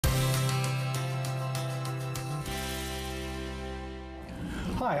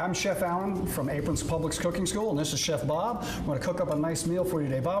Hi, I'm Chef Alan from Apron's Publix Cooking School, and this is Chef Bob. We're going to cook up a nice meal for you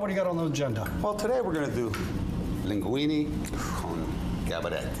today. Bob, what do you got on the agenda? Well, today we're going to do linguine con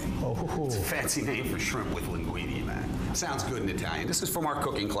gabbaretti. Oh. It's a fancy name for shrimp with linguine, man. Sounds good in Italian. This is from our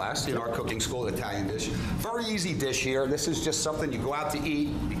cooking class, our cooking school, Italian dish. Very easy dish here. This is just something you go out to eat.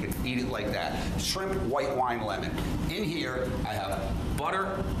 You can eat it like that. Shrimp, white wine, lemon. In here, I have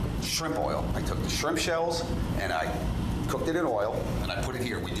butter, shrimp oil. I took the shrimp shells and I cooked it in oil, and I put it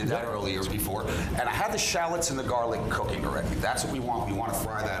here. We did that earlier before. And I had the shallots and the garlic cooking already. That's what we want. We want to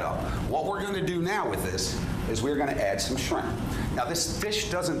fry that up. What we're going to do now with this is we're going to add some shrimp. Now, this dish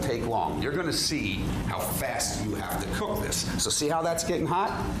doesn't take long. You're going to see how fast you have to cook this. So see how that's getting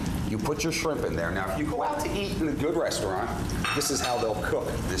hot? You put your shrimp in there. Now, if you go out to eat in a good restaurant, this is how they'll cook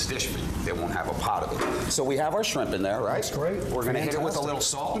this dish for you. They won't have a pot of it. So we have our shrimp in there, right? That's great. We're going to hit it with a little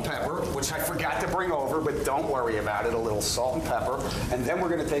salt and pepper, which I forgot to bring over, but don't worry about it. A little salt and pepper. And then we're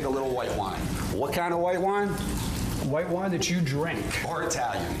going to take a little white wine. What kind of white wine? White wine that you drink. Or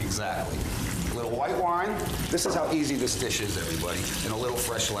Italian, exactly. A little white wine. This is how easy this dish is, everybody. And a little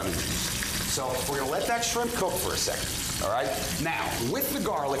fresh lemon juice. So we're going to let that shrimp cook for a second. All right? Now, with the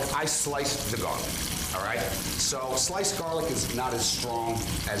garlic, I sliced the garlic. All right? So sliced garlic is not as strong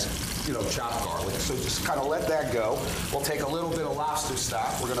as, chopped garlic. So just kind of let that go. We'll take a little bit of lobster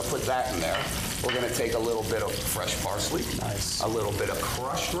stock. We're going to put that in there. We're going to take a little bit of fresh parsley. Nice. A little bit of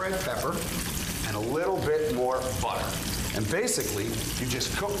crushed red pepper. And a little bit more butter. And basically, you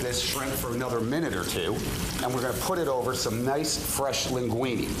just cook this shrimp for another minute or two, and we're going to put it over some nice, fresh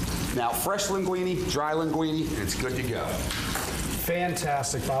linguine. Now, fresh linguine, dry linguine, and it's good to go.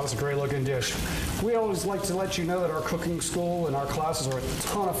 Fantastic, Bob. It's a great looking dish. We always like to let you know that our cooking school and our classes are a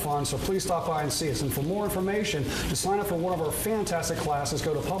ton of fun, so please stop by and see us. And for more information, to sign up for one of our fantastic classes,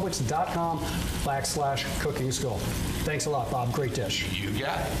 go to Publix.com/cooking school. Thanks a lot, Bob. Great dish. You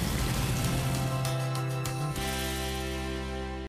got it.